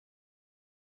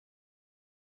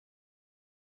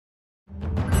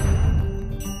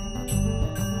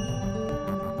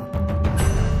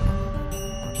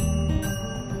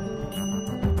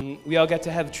we all got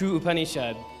to have true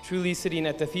Upanishad, truly sitting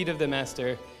at the feet of the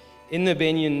master, in the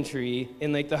banyan tree,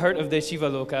 in like the heart of the Shiva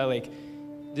Loka, like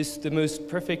the most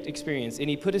perfect experience. And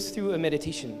he put us through a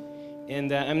meditation.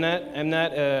 And I'm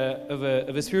not of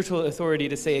a spiritual authority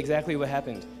to say exactly what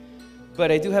happened,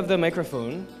 but I do have the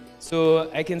microphone,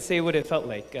 so I can say what it felt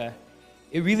like.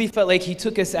 It really felt like he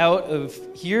took us out of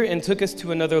here and took us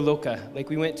to another loka, like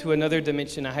we went to another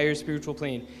dimension, a higher spiritual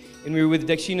plane. And we were with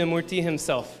Dakshinamurthy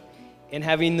himself and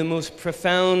having the most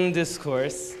profound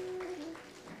discourse.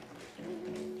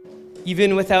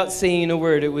 Even without saying a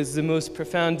word, it was the most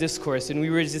profound discourse, and we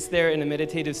were just there in a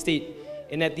meditative state.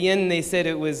 And at the end, they said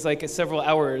it was like several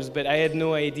hours, but I had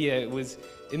no idea. It was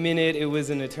a minute, it was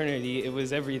an eternity, it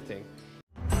was everything.